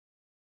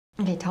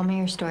Okay, tell me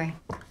your story.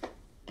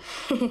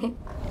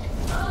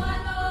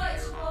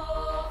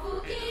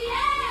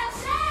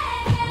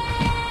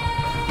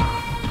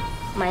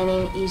 My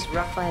name is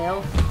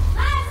Rafael.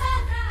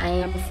 I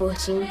am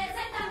 14.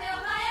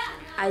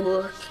 I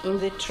work in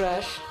the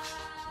trash.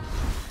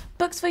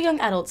 Books for young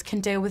adults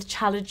can deal with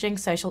challenging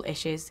social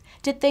issues.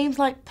 Did themes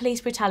like police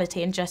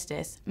brutality and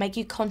justice make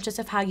you conscious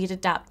of how you'd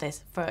adapt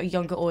this for a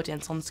younger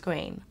audience on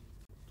screen?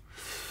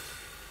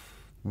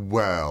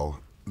 Well,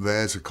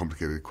 there's a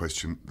complicated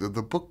question.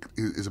 The book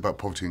is about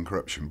poverty and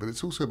corruption, but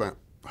it's also about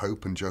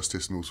hope and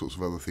justice and all sorts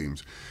of other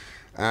themes.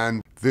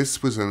 And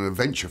this was an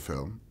adventure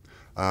film.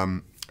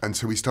 And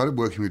so we started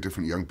working with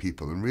different young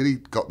people and really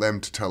got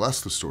them to tell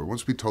us the story.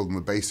 Once we told them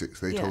the basics,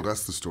 they told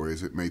us the story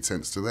as it made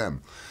sense to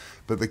them.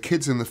 But the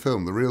kids in the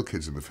film, the real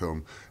kids in the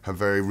film, have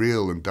very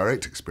real and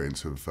direct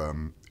experience of,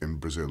 in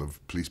Brazil,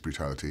 of police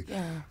brutality.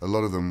 Yeah. A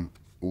lot of them,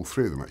 all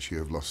three of them actually,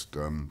 have lost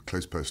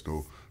close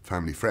personal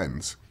family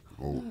friends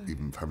or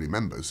even family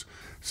members.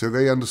 So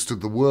they understood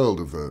the world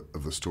of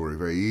the story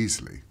very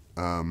easily.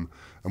 And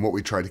what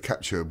we tried to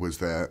capture was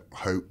their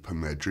hope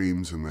and their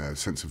dreams and their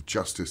sense of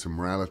justice and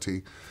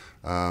morality.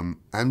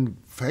 And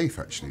faith,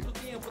 actually.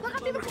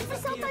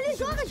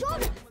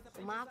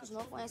 Marcos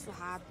não conhece o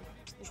rato.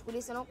 Os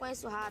polícia não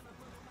conhecem o rato.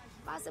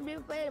 Passa a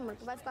Bíblia pra ele, mano,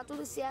 que vai ficar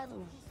tudo certo,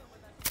 mano.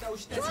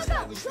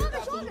 Joga!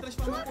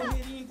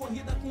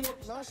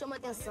 Não chama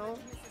atenção.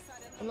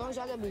 Não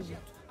joga a Bíblia.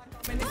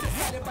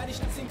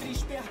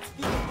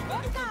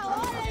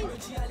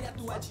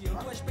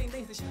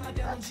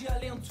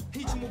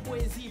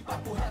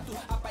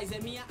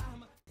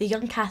 The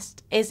young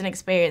cast isn't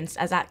experienced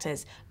as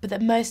actors, but the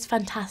most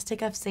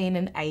fantastic I've seen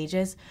in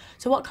ages.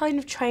 So what kind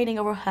of training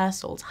or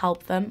rehearsals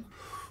help them?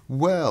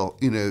 Well,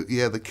 you know,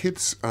 yeah, the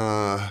kids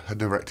had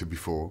never acted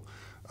before,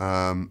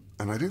 and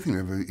I don't think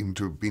they've ever even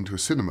been to a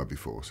cinema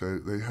before, so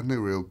they had no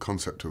real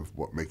concept of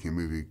what making a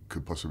movie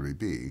could possibly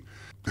be.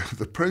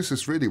 The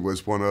process really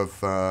was one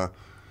of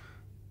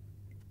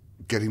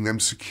getting them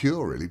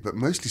secure, really, but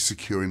mostly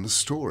secure in the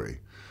story.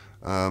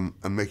 And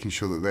making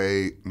sure that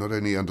they not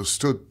only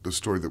understood the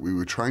story that we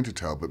were trying to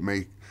tell, but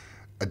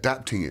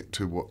adapting it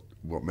to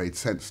what made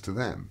sense to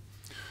them.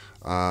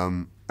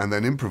 And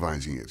then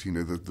improvising it. You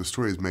know, the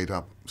story is made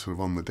up sort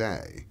of on the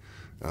day.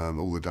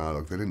 All the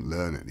dialogue, they didn't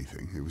learn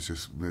anything. It was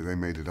just, they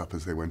made it up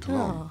as they went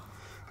along.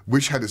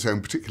 Which had its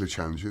own particular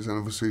challenges, and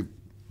obviously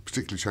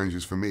particular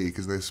challenges for me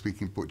because they're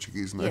speaking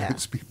Portuguese and I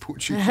don't speak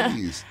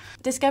Portuguese.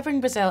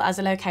 Discovering Brazil as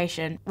a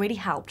location really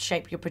helped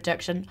shape your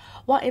production.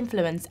 What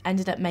influence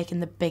ended up making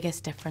the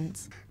biggest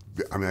difference?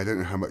 I mean, I don't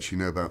know how much you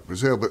know about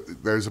Brazil,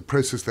 but there's a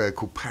process there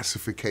called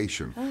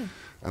pacification.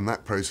 And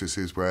that process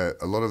is where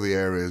a lot of the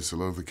areas, a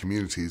lot of the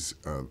communities,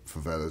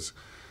 favelas,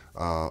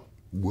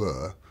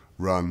 were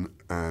run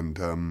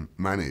and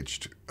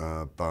managed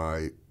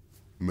by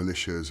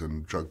militias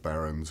and drug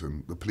barons,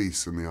 and the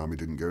police and the army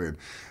didn't go in.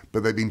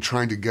 But they've been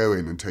trying to go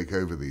in and take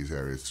over these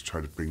areas to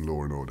try to bring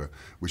law and order,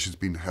 which has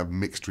have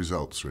mixed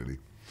results, really.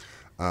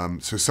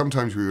 So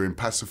sometimes we were in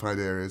pacified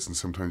areas and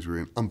sometimes we were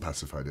in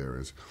unpacified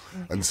areas.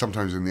 And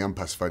sometimes in the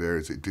unpacified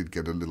areas it did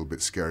get a little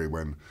bit scary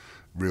when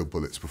real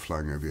bullets were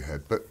flying over your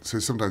head. But so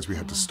sometimes we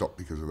had to stop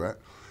because of that.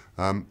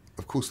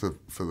 Of course,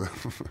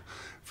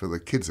 for the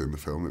kids in the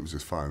film, it was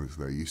just fine because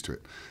they're used to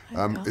it.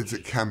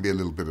 It can be a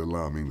little bit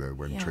alarming, though,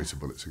 when tracer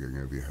bullets are going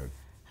over your head.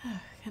 Oh,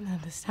 I can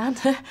understand.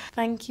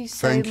 Thank you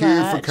so much. Thank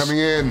you for coming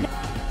in.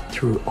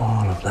 Through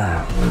all of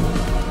that,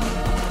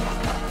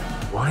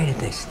 why did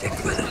they stick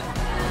with it?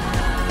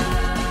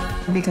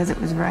 Because it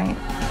was right.